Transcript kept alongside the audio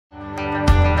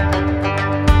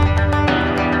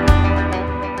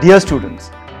Dear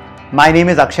students, my name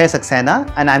is Akshay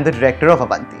Saxena and I am the director of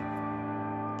Avanti.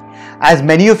 As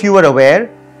many of you are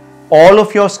aware, all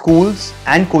of your schools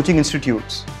and coaching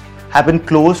institutes have been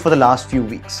closed for the last few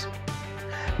weeks.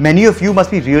 Many of you must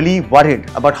be really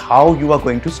worried about how you are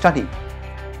going to study.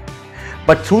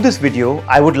 But through this video,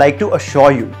 I would like to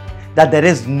assure you that there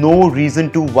is no reason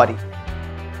to worry.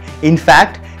 In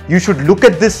fact, you should look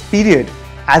at this period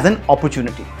as an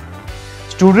opportunity.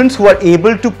 Students who are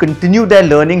able to continue their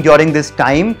learning during this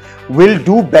time will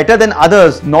do better than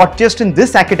others, not just in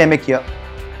this academic year,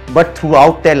 but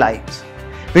throughout their lives.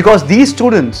 Because these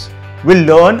students will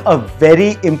learn a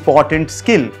very important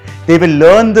skill. They will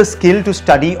learn the skill to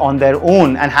study on their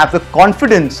own and have the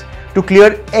confidence to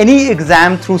clear any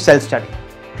exam through self-study.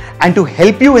 And to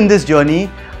help you in this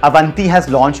journey, Avanti has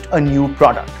launched a new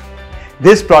product.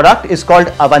 This product is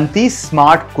called Avanti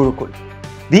Smart Gurukul.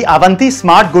 The Avanti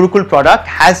Smart Gurukul product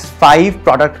has 5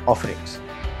 product offerings.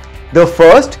 The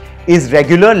first is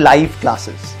regular live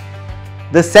classes.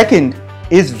 The second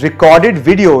is recorded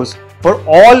videos for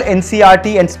all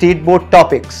NCERT and state board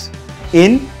topics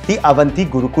in the Avanti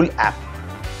Gurukul app.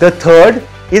 The third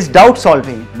is doubt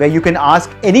solving, where you can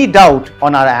ask any doubt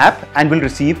on our app and will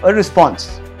receive a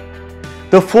response.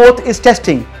 The fourth is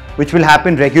testing, which will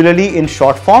happen regularly in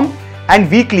short form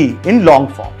and weekly in long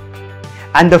form.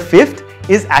 And the fifth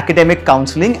is academic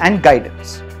counseling and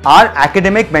guidance. Our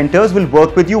academic mentors will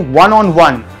work with you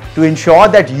one-on-one to ensure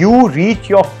that you reach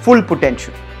your full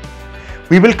potential.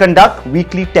 We will conduct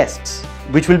weekly tests,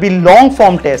 which will be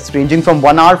long-form tests ranging from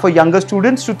 1 hour for younger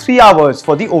students to 3 hours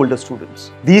for the older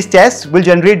students. These tests will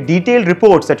generate detailed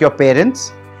reports that your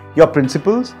parents, your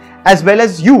principals, as well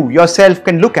as you yourself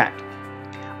can look at.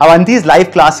 Avanti's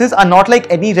live classes are not like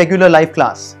any regular live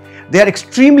class. They are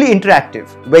extremely interactive,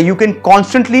 where you can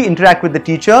constantly interact with the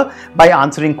teacher by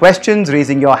answering questions,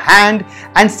 raising your hand,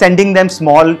 and sending them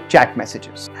small chat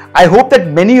messages. I hope that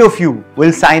many of you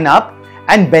will sign up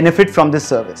and benefit from this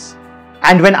service.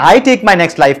 And when I take my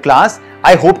next live class,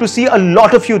 I hope to see a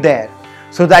lot of you there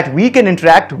so that we can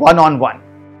interact one-on-one.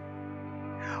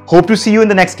 Hope to see you in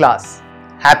the next class.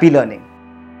 Happy learning.